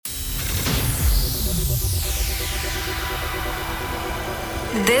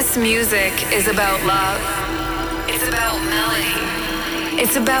This music is about love. It's about melody.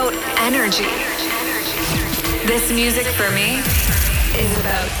 It's about energy. This music for me is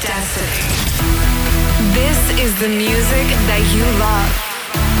about destiny. This is the music that you love.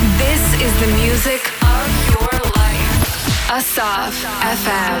 This is the music of your life. Asaf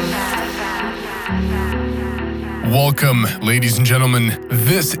FM. Welcome, ladies and gentlemen.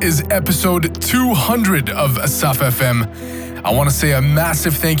 This is episode 200 of Asaf FM. I want to say a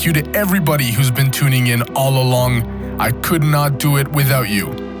massive thank you to everybody who's been tuning in all along. I could not do it without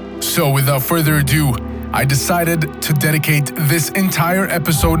you. So without further ado, I decided to dedicate this entire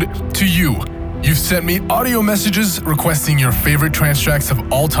episode to you. You've sent me audio messages requesting your favorite trance tracks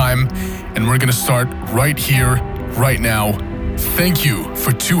of all time, and we're gonna start right here, right now. Thank you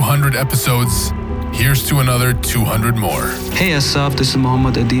for 200 episodes. Here's to another 200 more. Hey Asaf, this is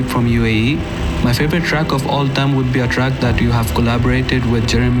Mohammed Adib from UAE. My favorite track of all time would be a track that you have collaborated with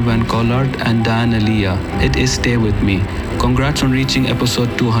Jeremy Van Collard and Dan Alia. It is Stay With Me. Congrats on reaching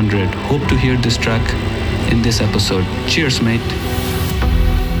episode 200. Hope to hear this track in this episode. Cheers, mate.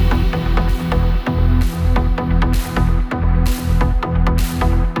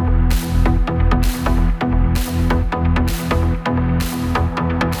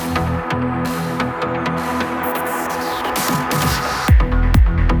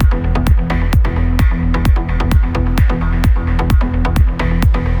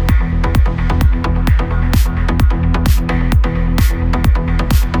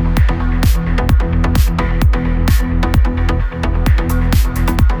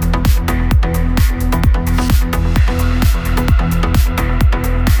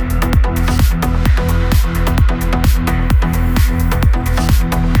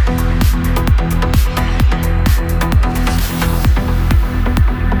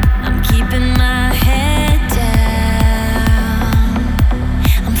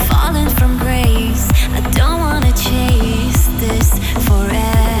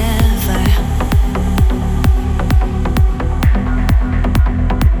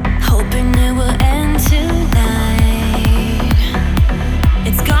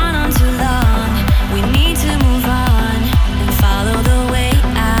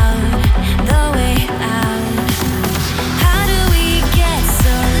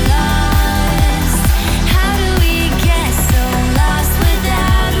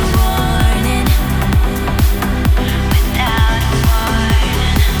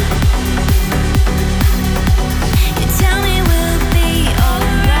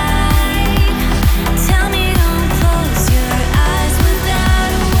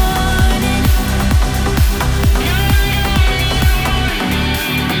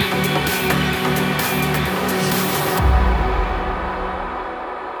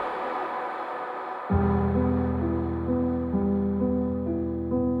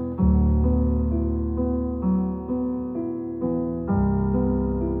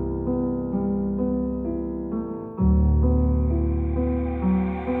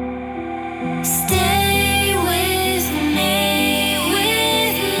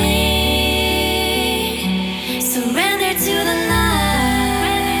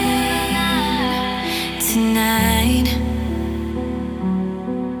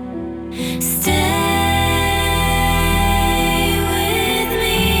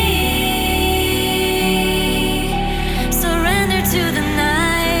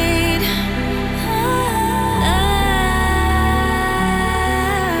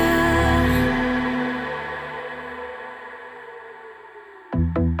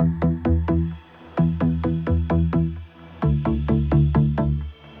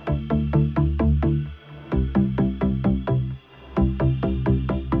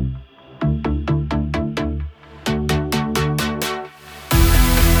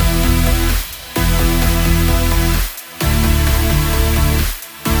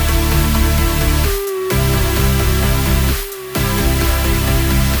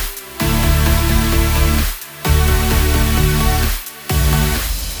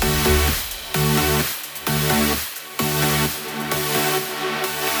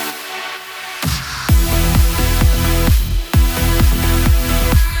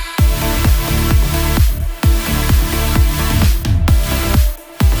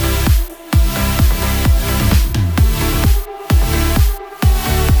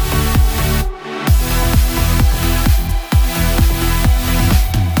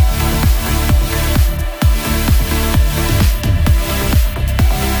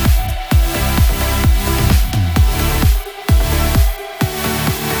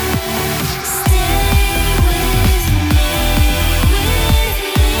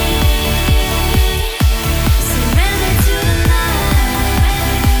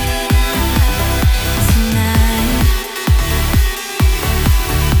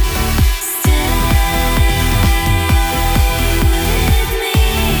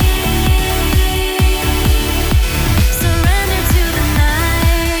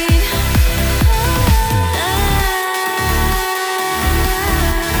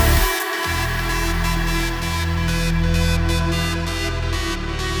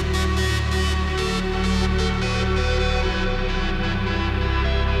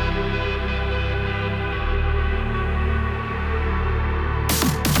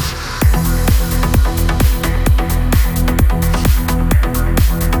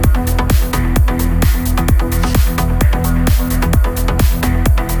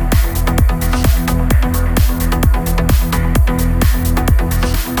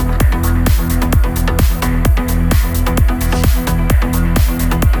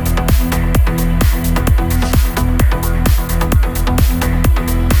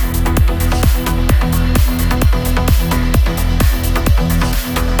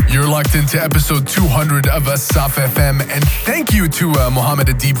 locked into episode 200 of Asaf FM, and thank you to Mohammed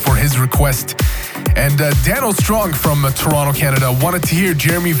Adib for his request. And Daniel Strong from Toronto, Canada wanted to hear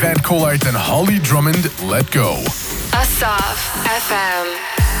Jeremy Van Colart and Holly Drummond, Let Go. Asaf FM.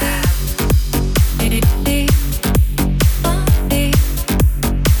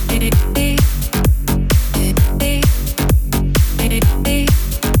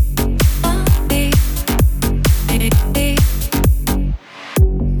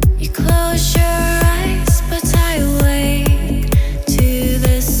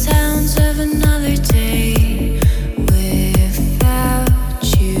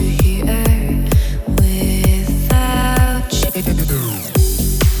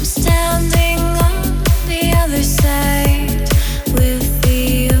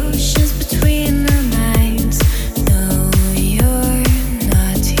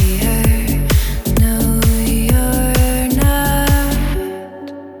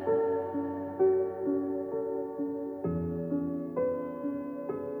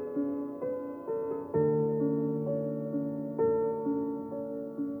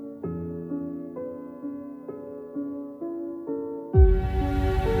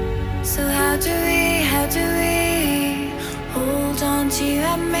 So how do we hold on to you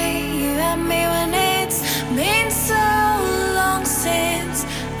and me when it's been so long since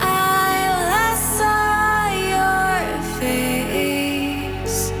I last saw your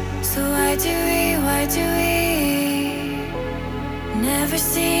face? So why do we never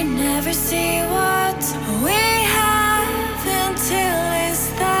see what we have until it's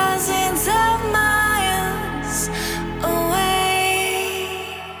thousands of miles away?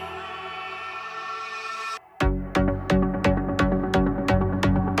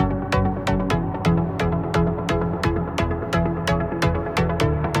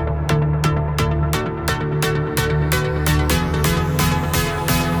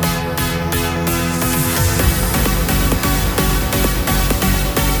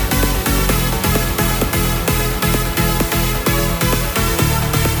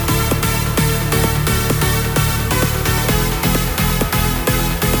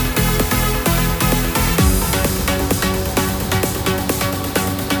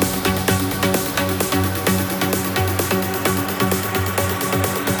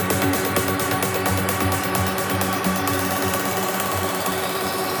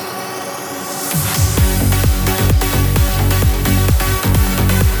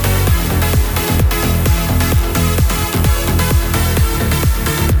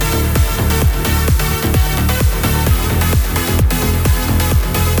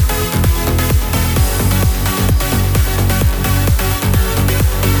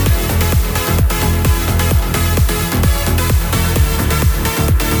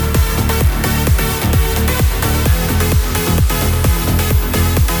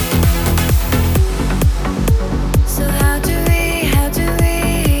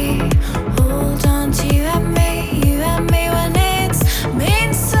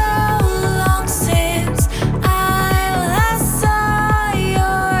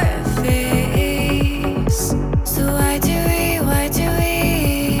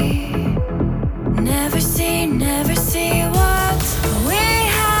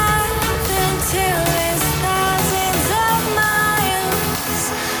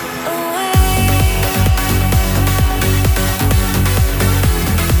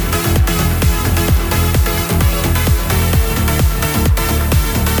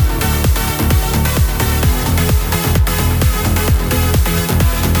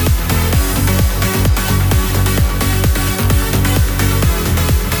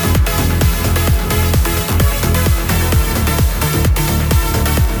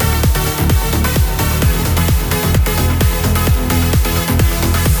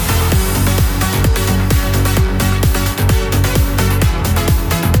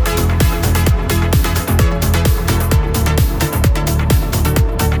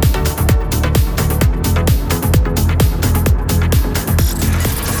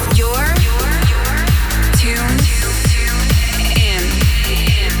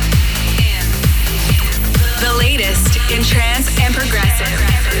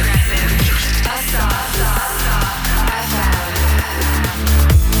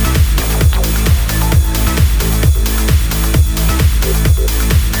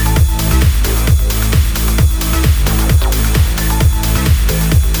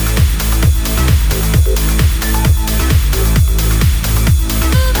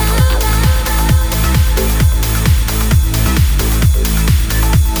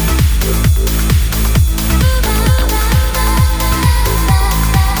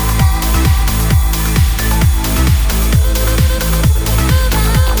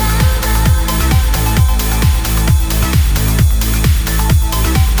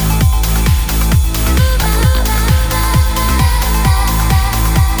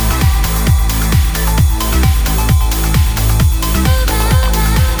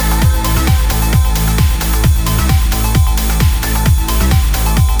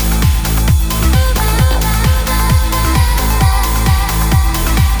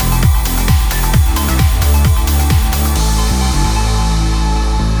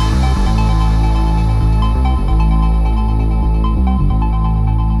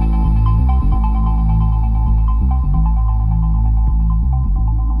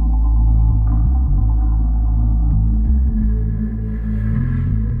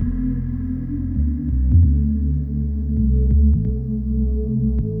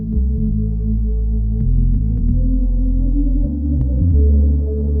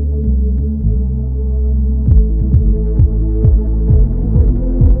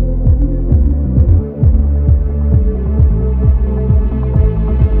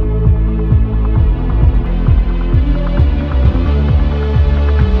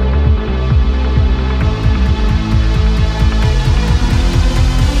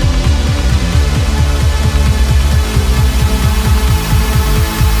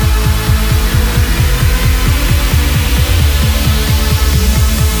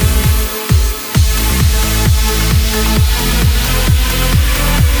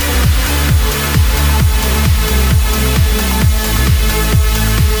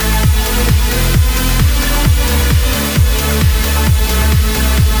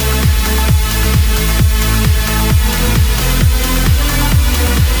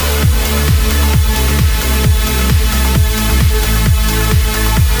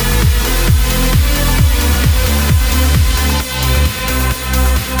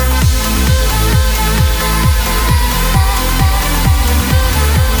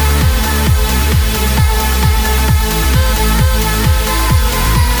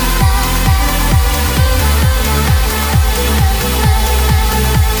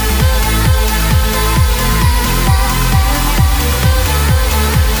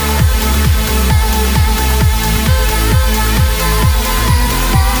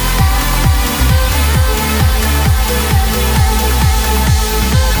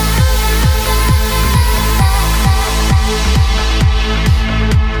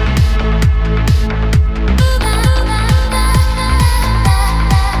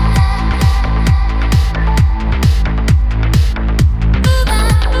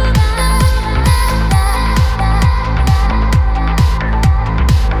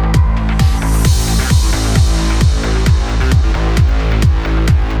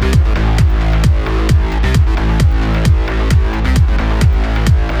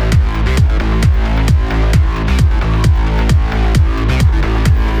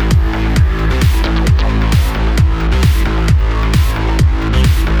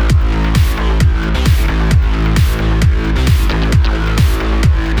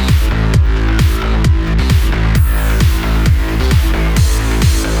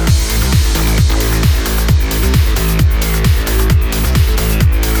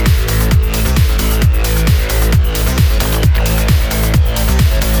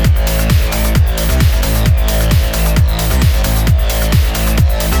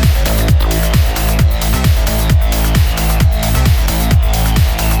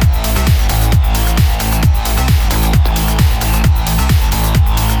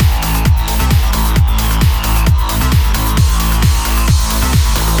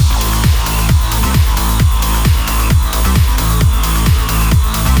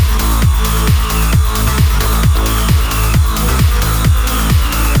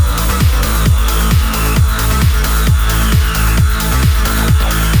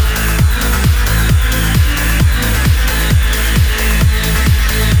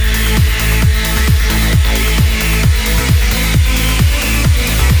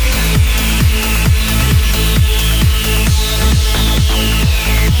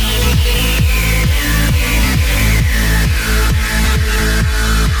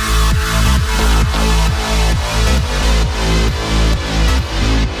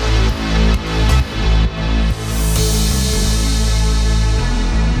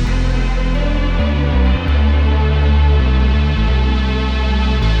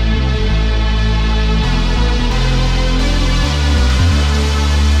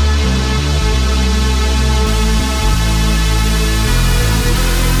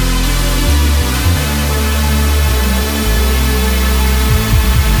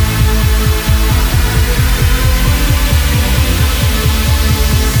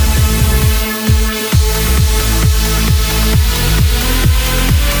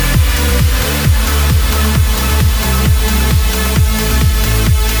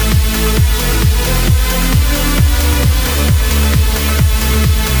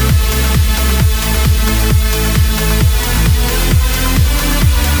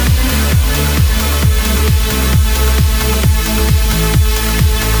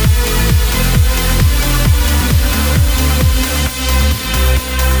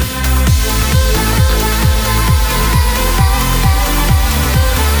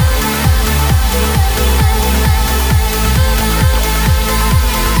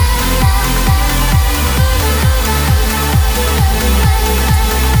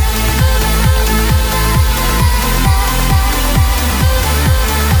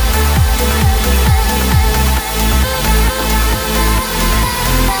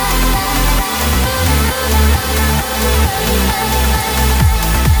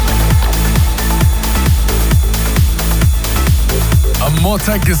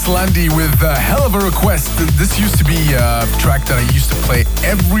 Motek Islandi with a hell of a request. This used to be a track that I used to play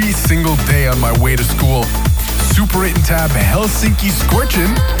every single day on my way to school. Super 8 and Tab, Helsinki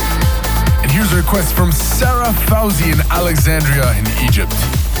Scorchin'. And here's a request from Sarah Fauzi in Alexandria in Egypt.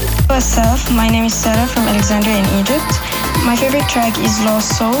 Myself, my name is Sarah from Alexandria in Egypt. My favorite track is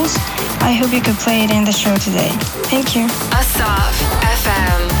Lost Souls. I hope you could play it in the show today. Thank you. Asaf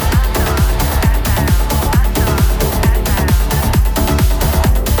FM.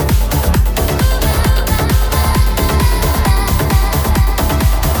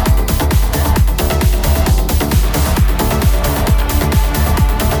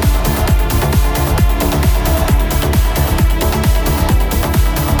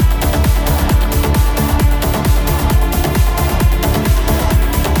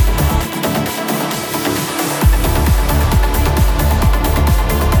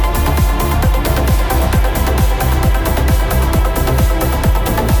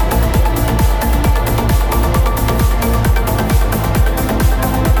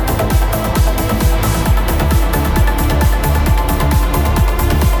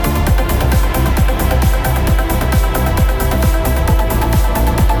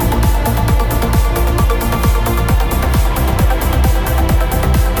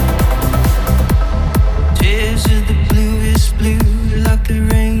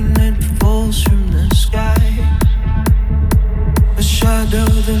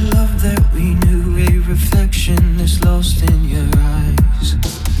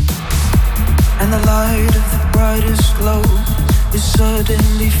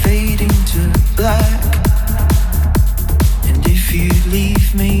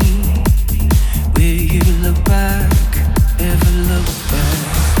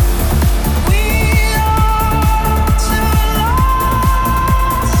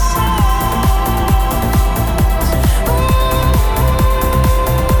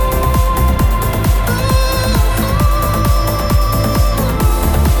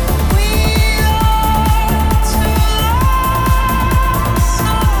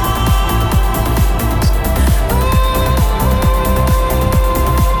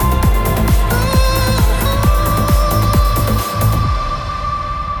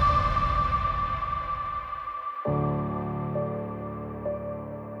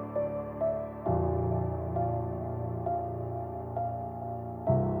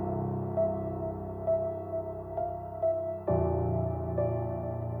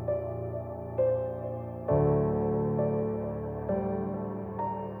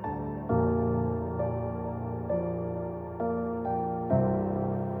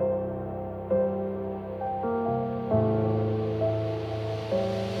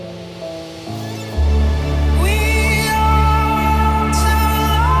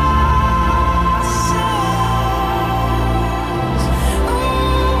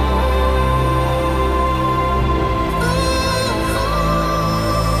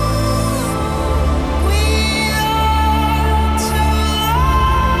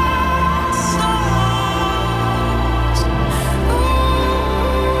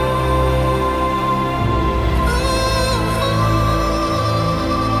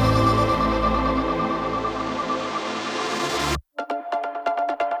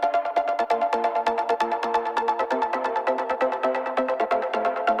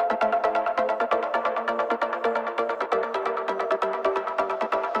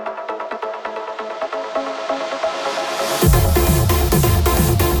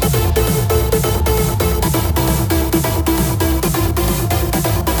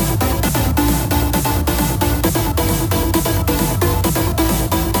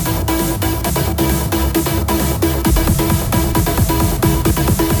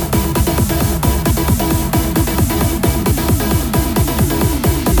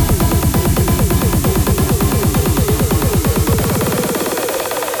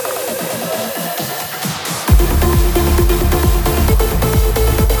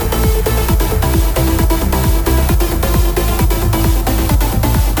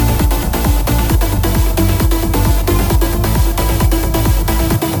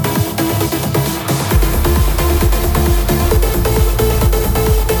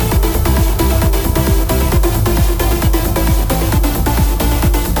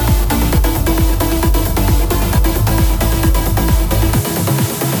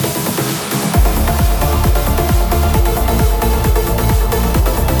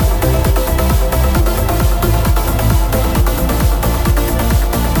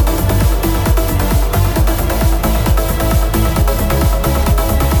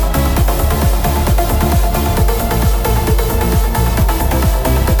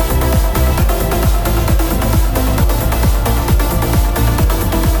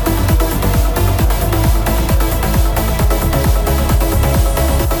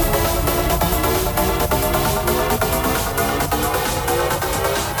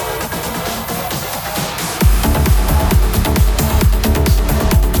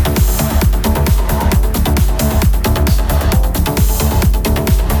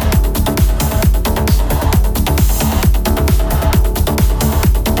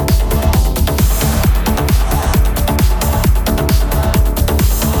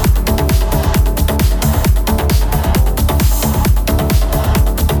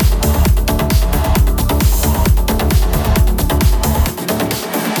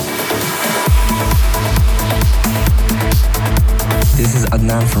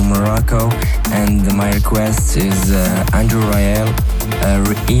 I'm from Morocco, and my request is Andrew Rayel,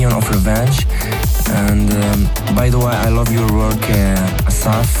 Eon of Revenge. And by the way, I love your work,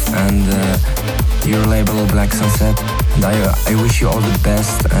 Asaf, and your label Black Sunset. And I wish you all the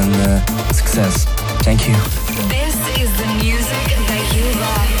best and success. Thank you. This is the music that you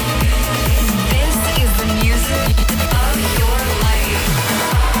love. This is the music of your life.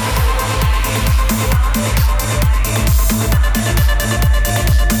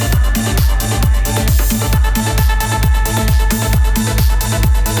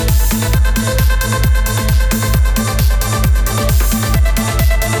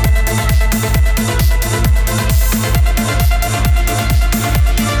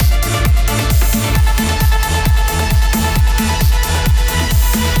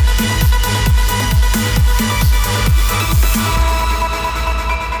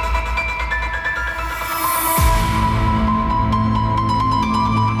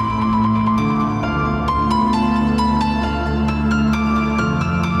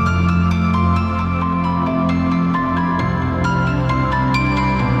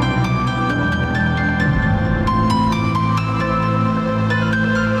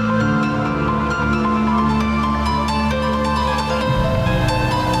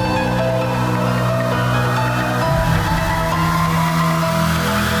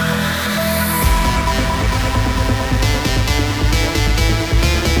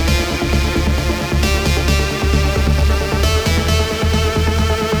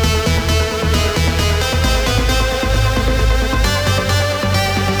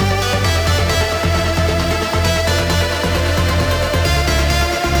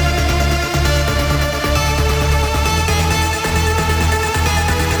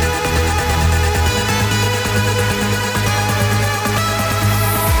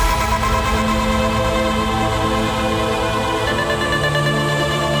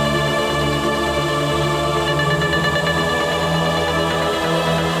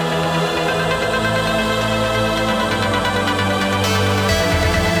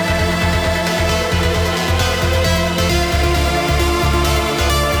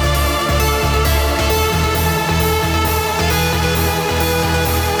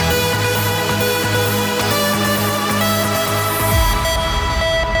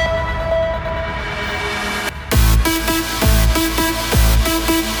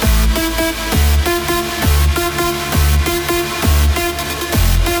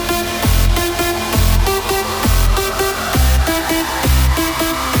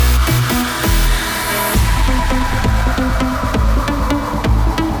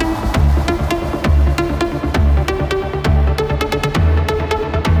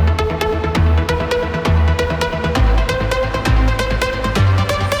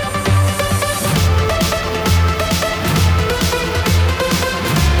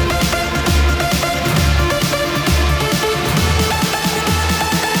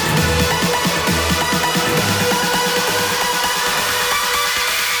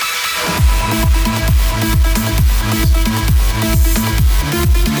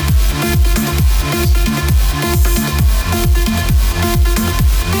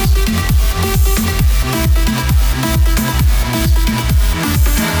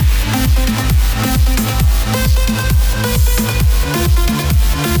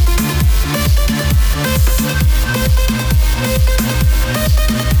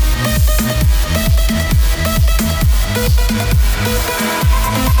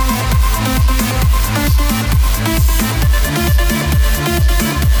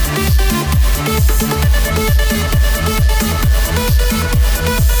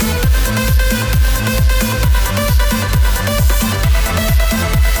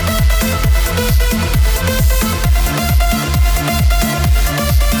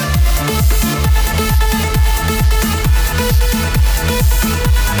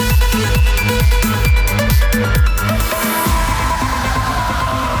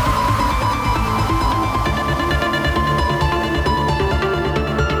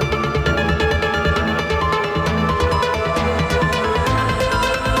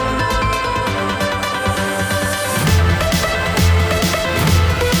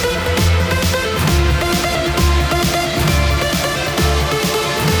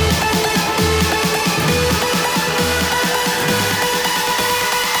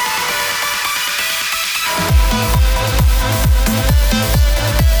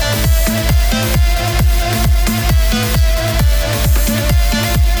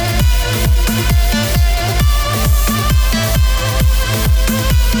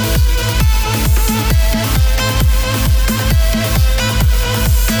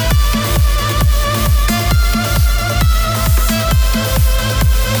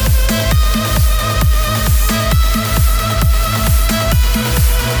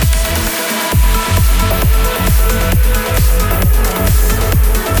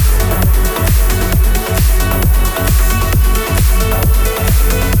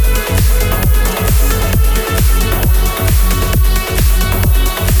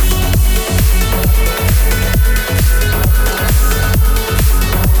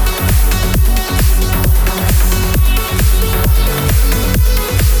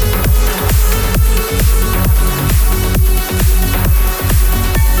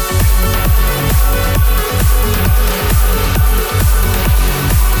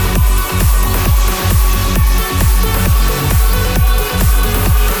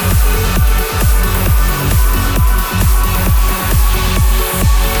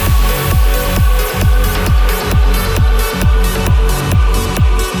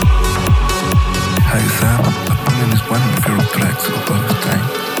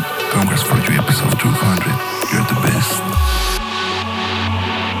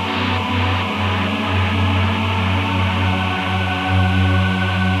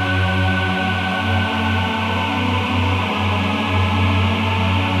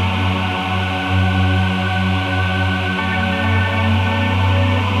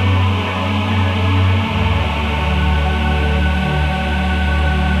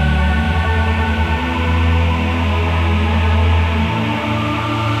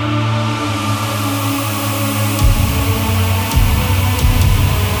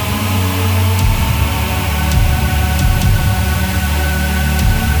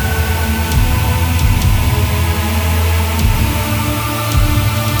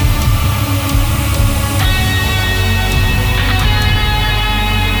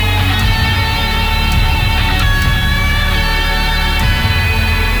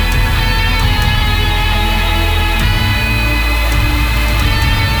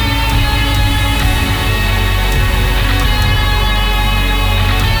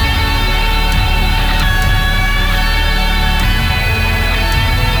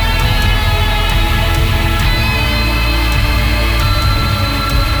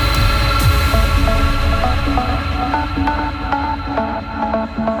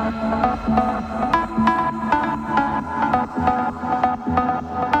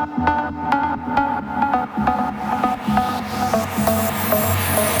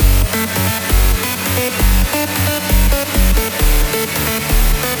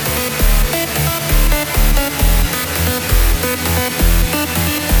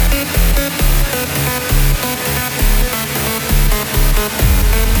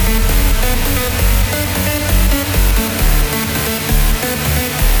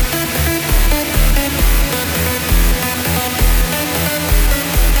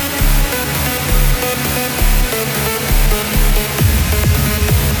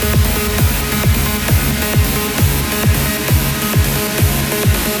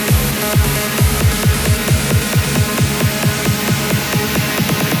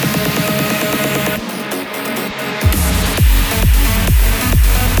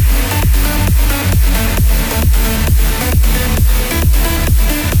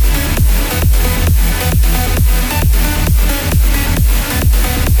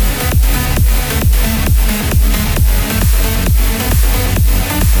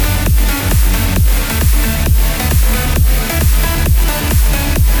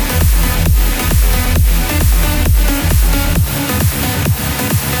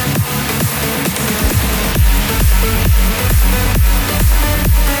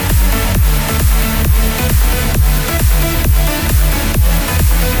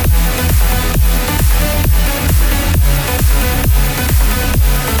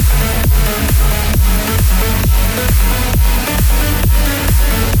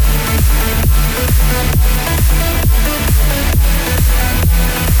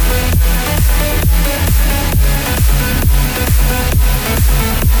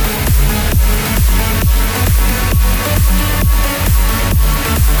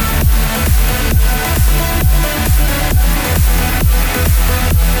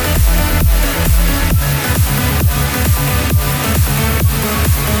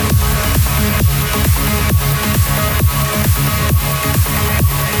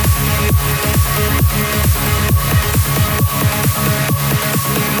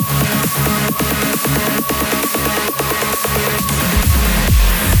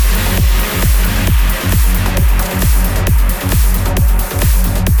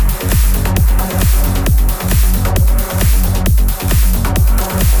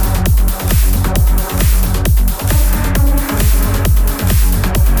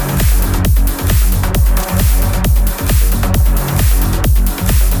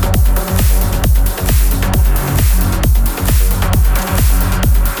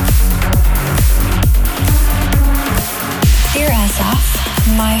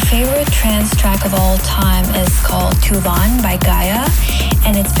 favorite trance track of all time is called Tuvan by Gaia,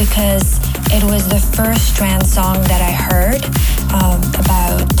 and it's because it was the first trance song that I heard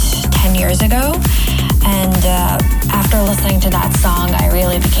about 10 years ago. And after listening to that song, I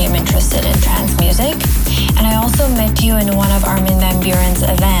really became interested in trance music. And I also met you in one of Armin van Buuren's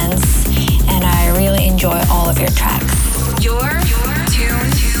events, and I really enjoy all of your tracks. You're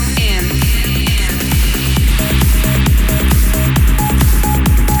tuned in.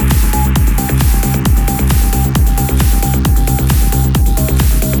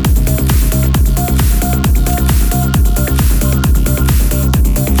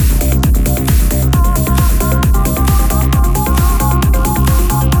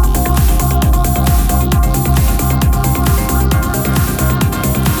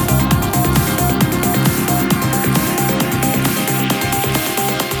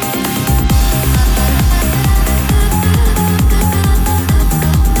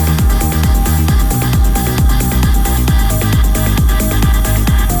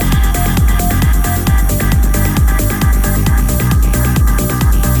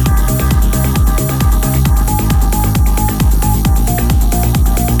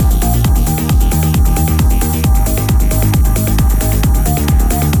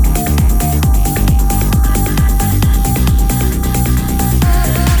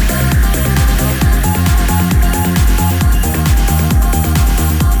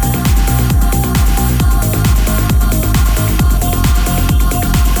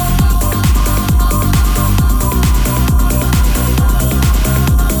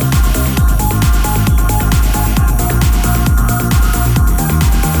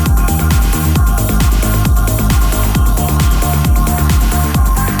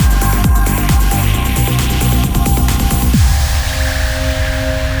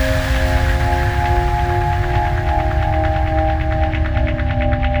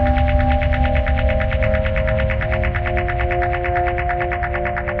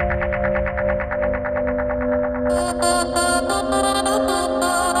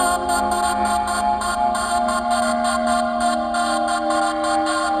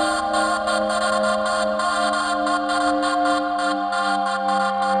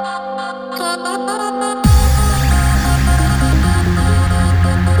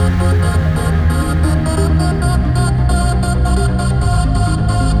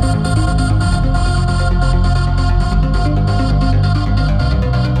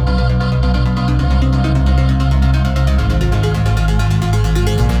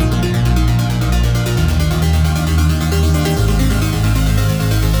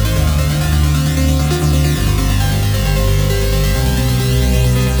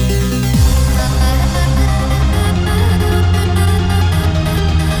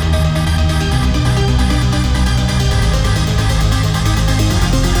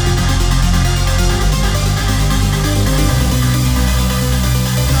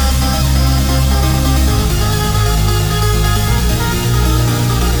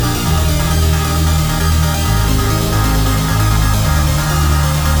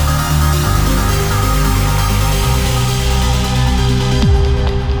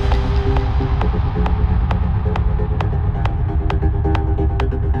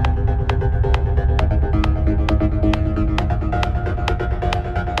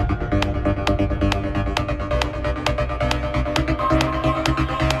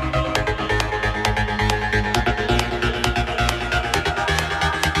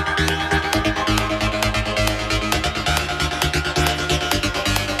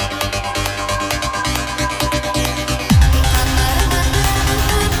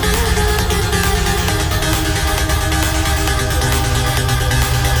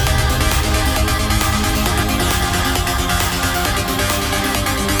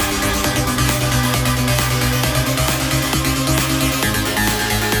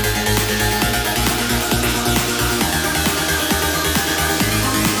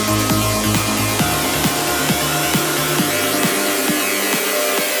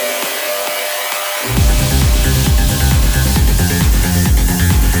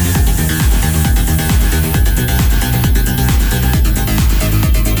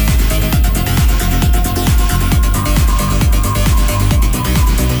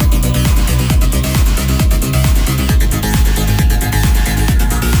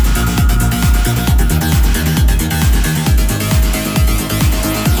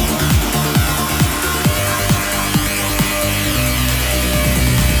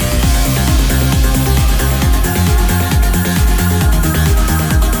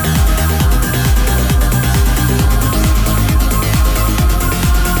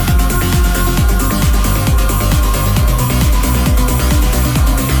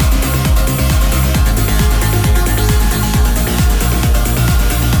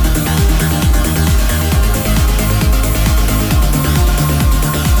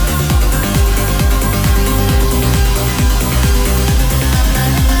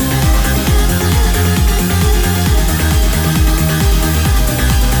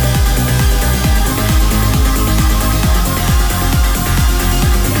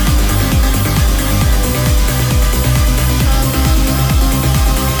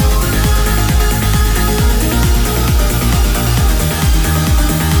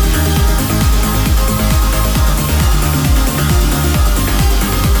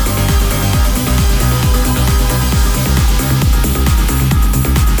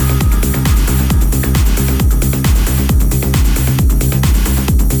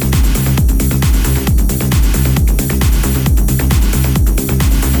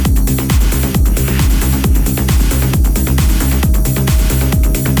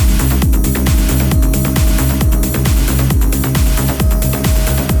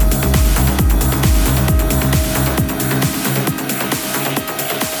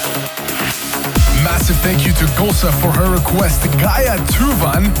 massive thank you to Golsa for her request, Gaia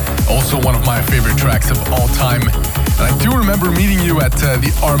Tuvan, also one of my favorite tracks of all time. And I do remember meeting you at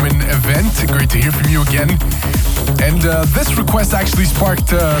the Armin event. Great to hear from you again. And this request actually sparked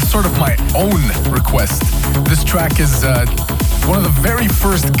sort of my own request. This track is one of the very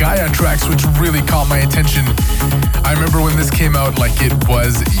first Gaia tracks which really caught my attention. I remember when this came out like it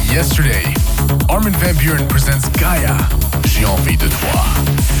was yesterday. Armin van Buuren presents Gaia, J'ai envie de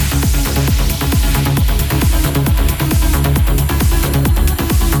toi.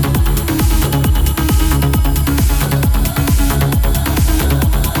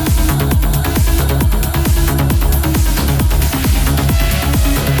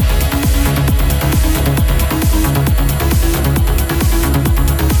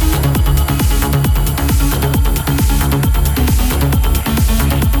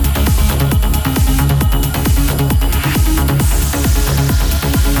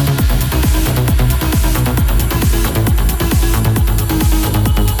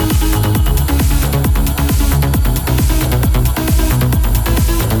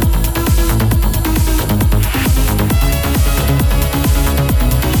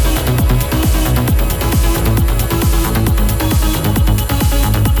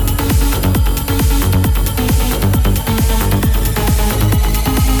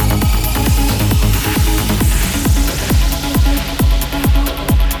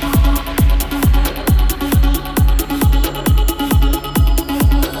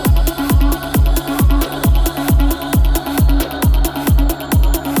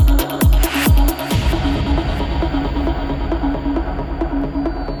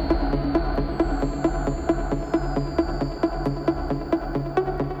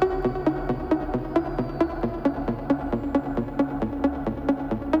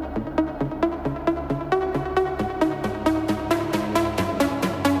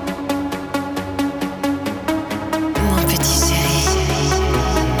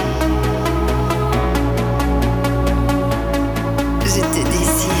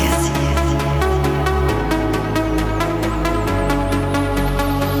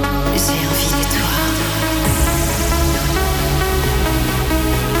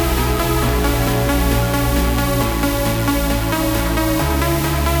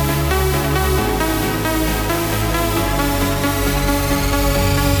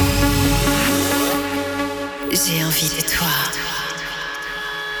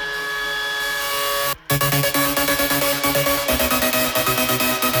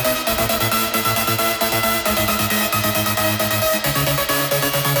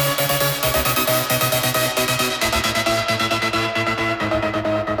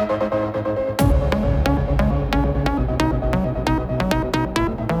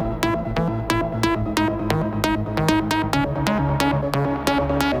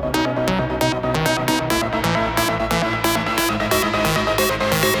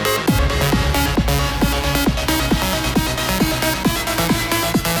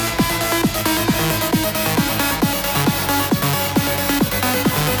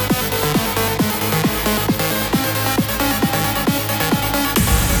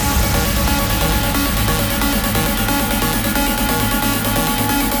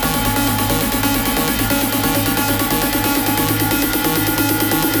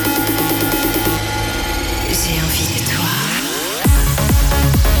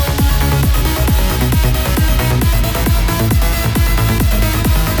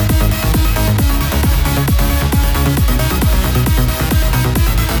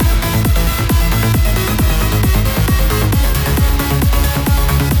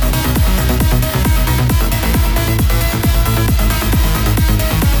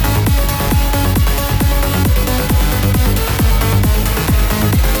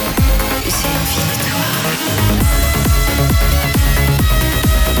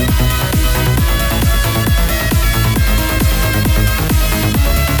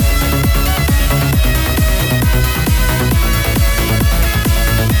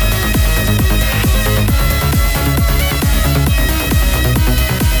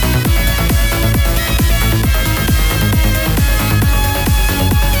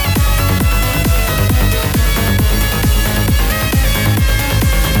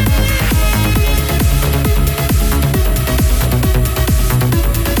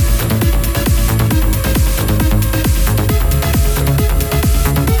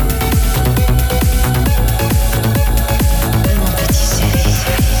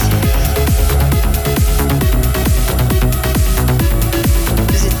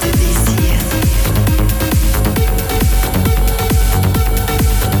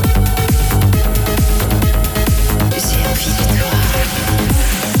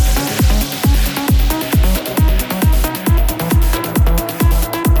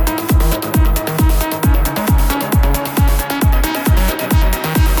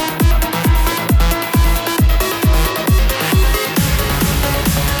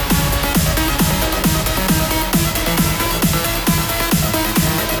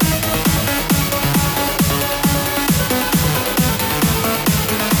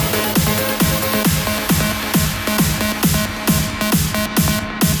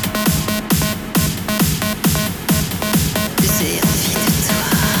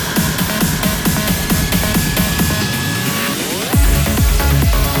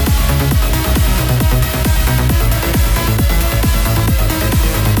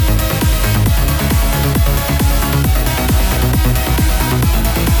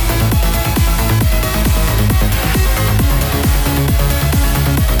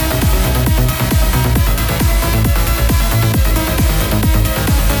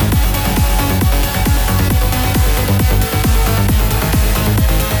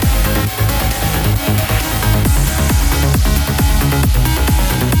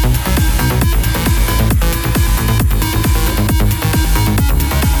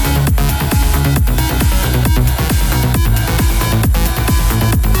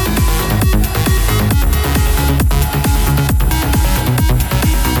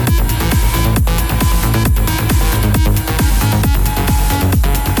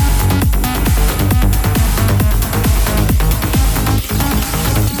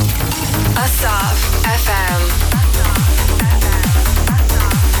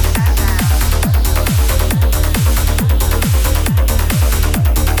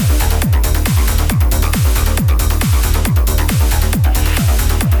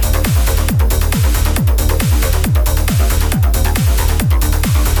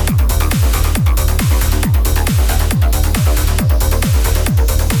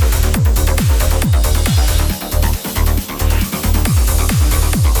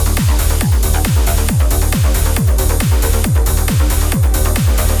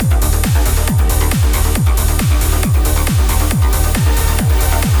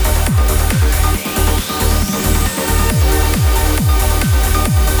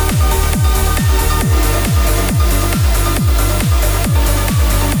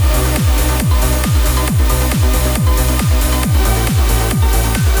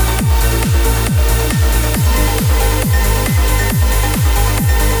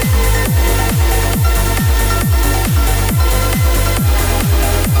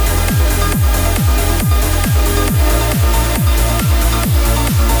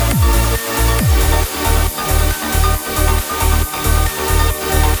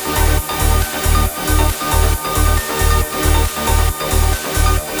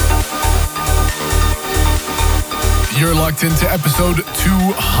 locked into episode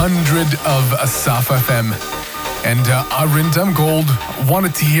 200 of Asaf FM. And Arindam Gold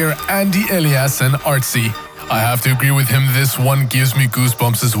wanted to hear Andy Elias and Artsy. I have to agree with him, this one gives me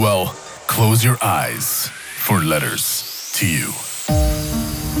goosebumps as well. Close your eyes for Letters to You.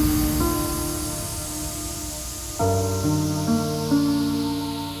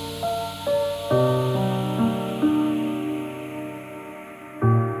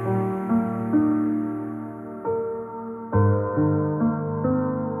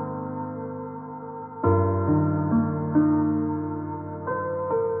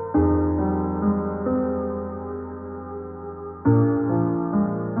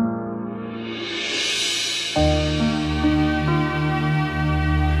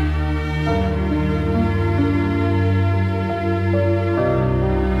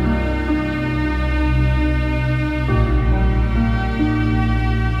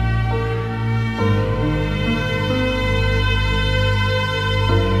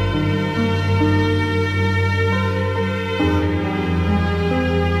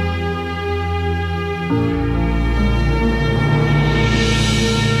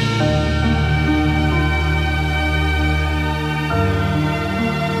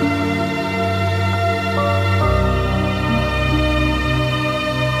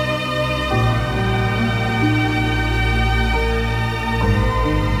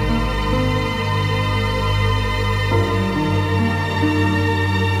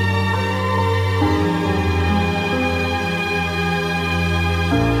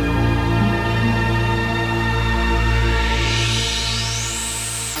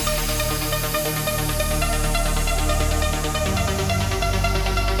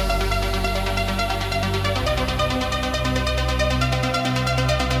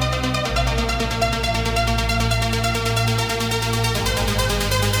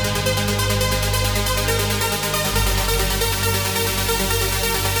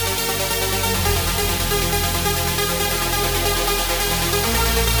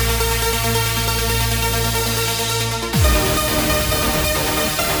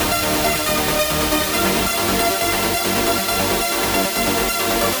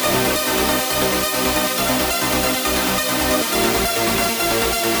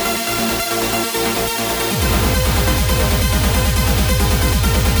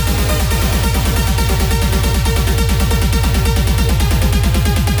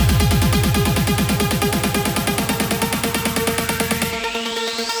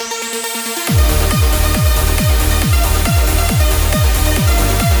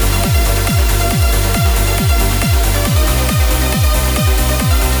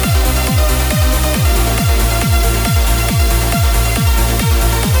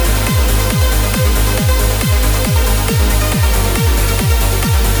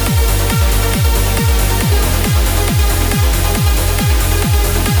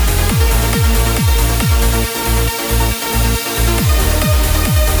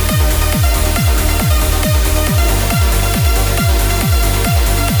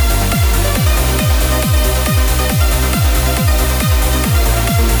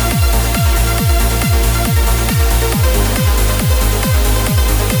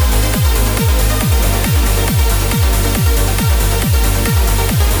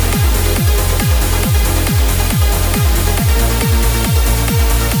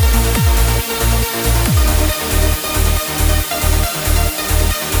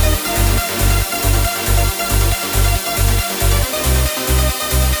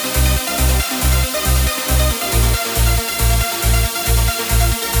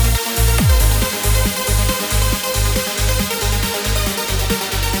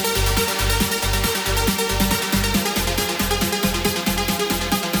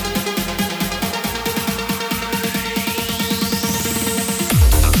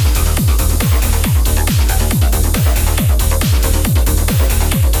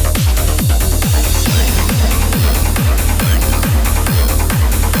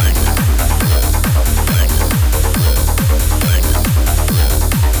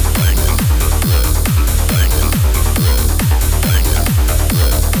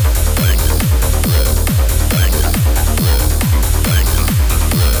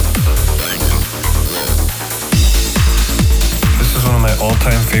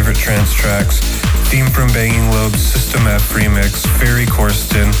 favorite trance tracks. Theme from Banging Lobes, System F remix, Ferry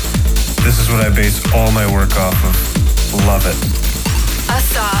Corsten. This is what I base all my work off of. Love it.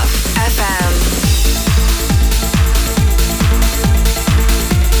 Asaf FM.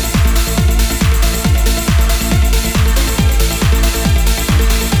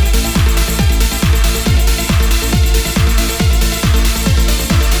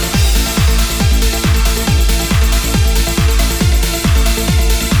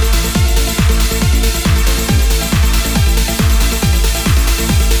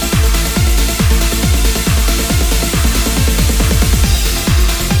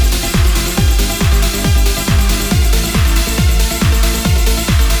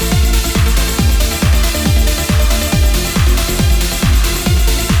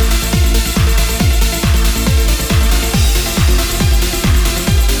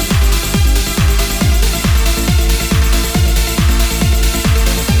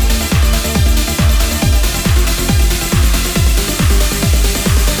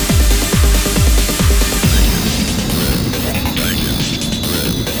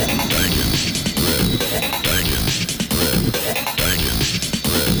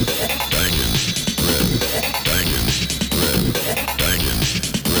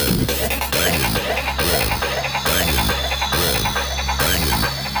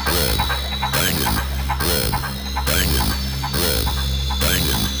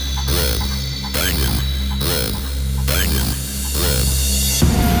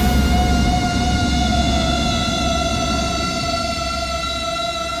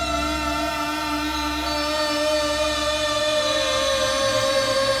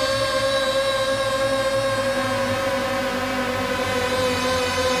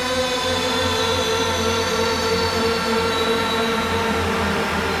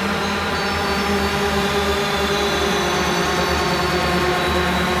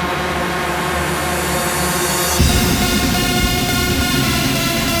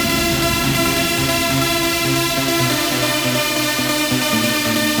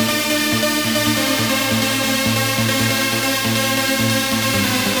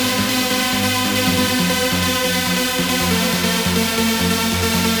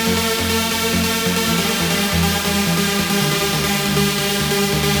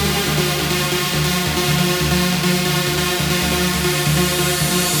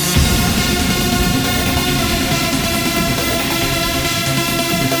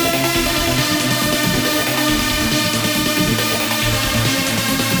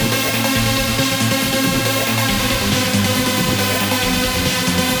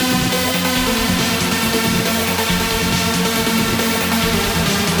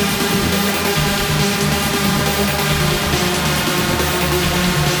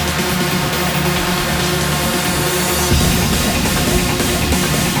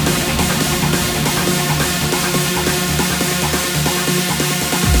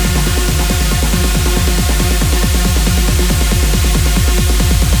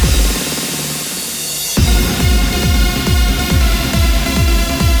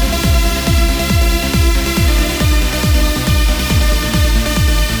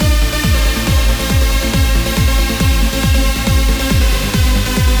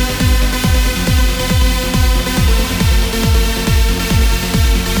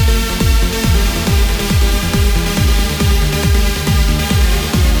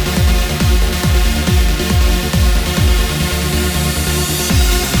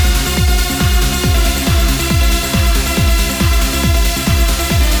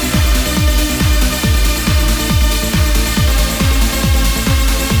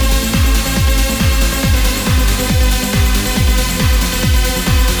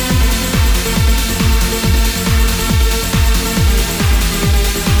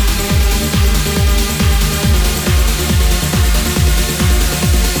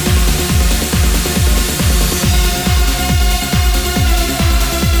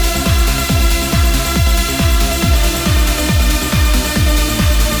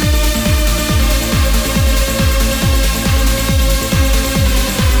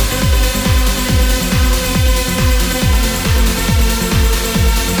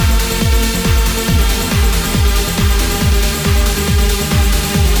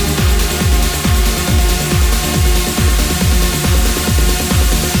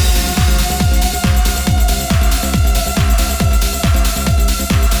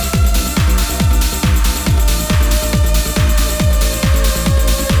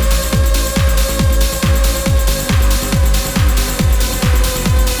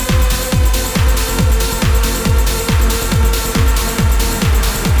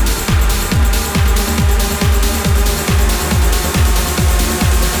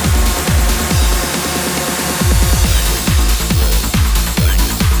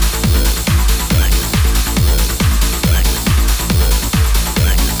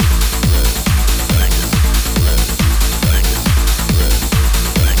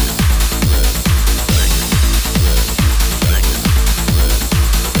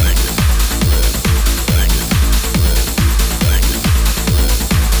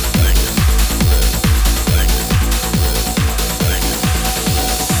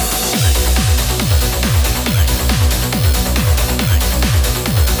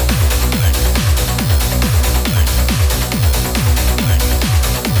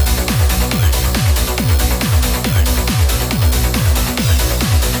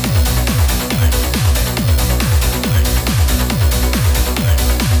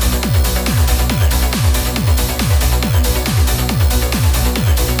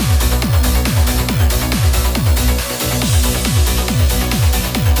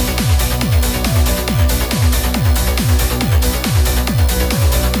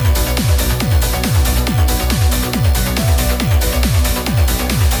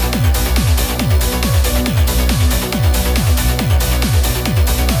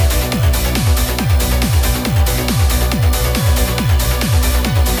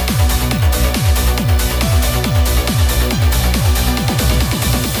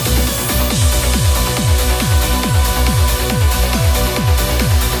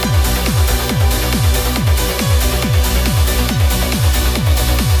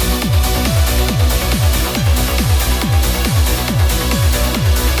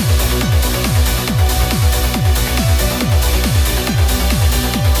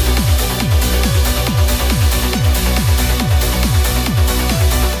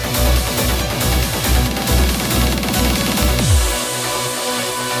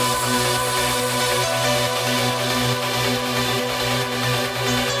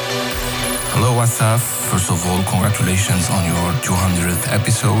 Hello, Asaf. First of all, congratulations on your 200th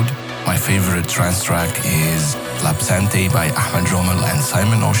episode. My favorite trance track is L'Absente by Ahmed Romel and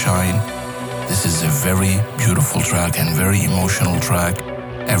Simon O'Shine. This is a very beautiful track and very emotional track.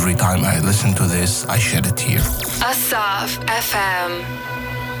 Every time I listen to this, I shed a tear. Asaf FM.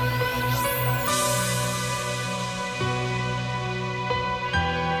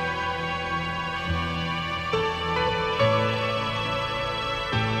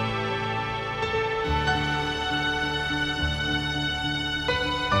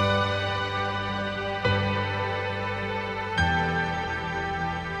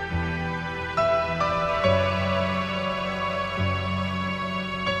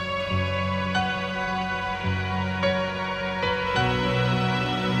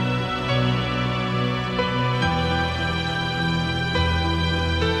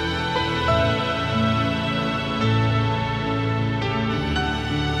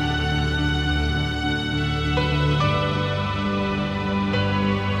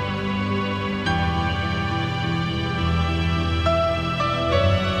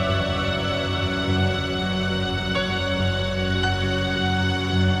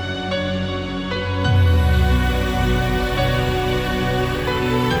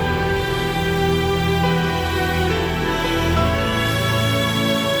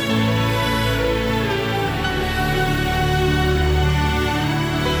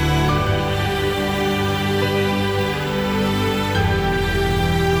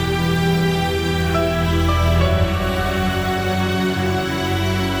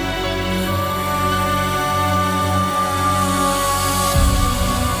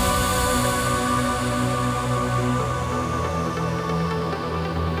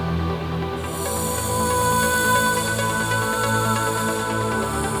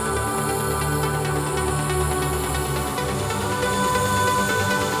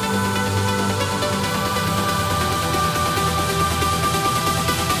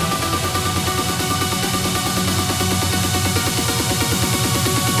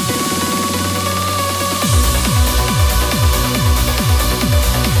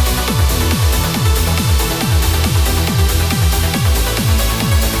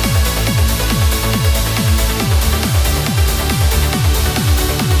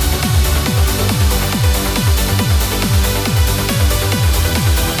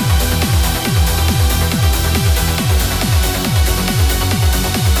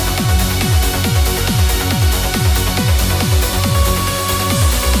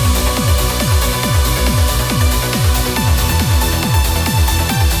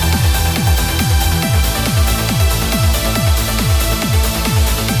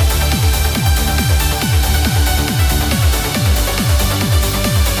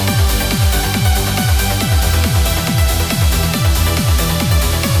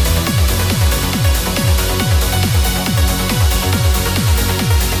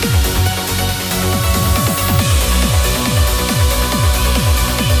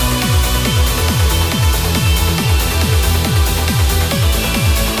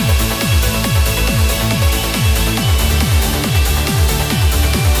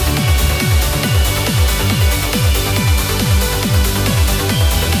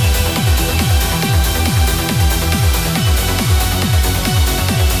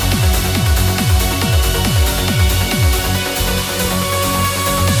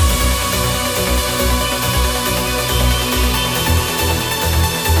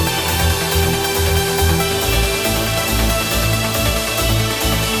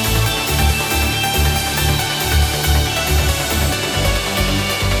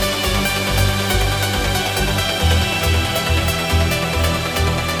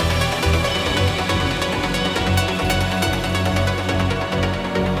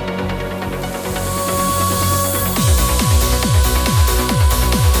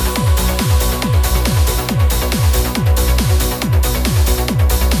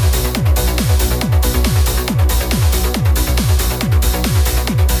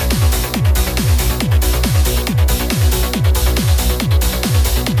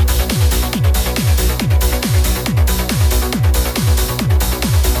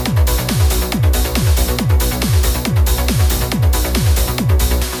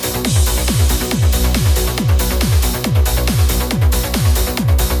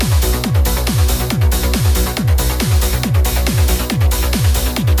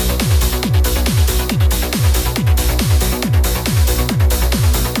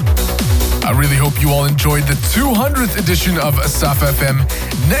 You all enjoyed the 200th edition of Asaf FM.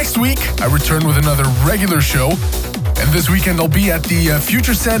 Next week, I return with another regular show. And this weekend, I'll be at the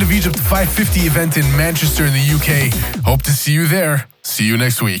Future Sound of Egypt 550 event in Manchester in the UK. Hope to see you there. See you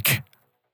next week.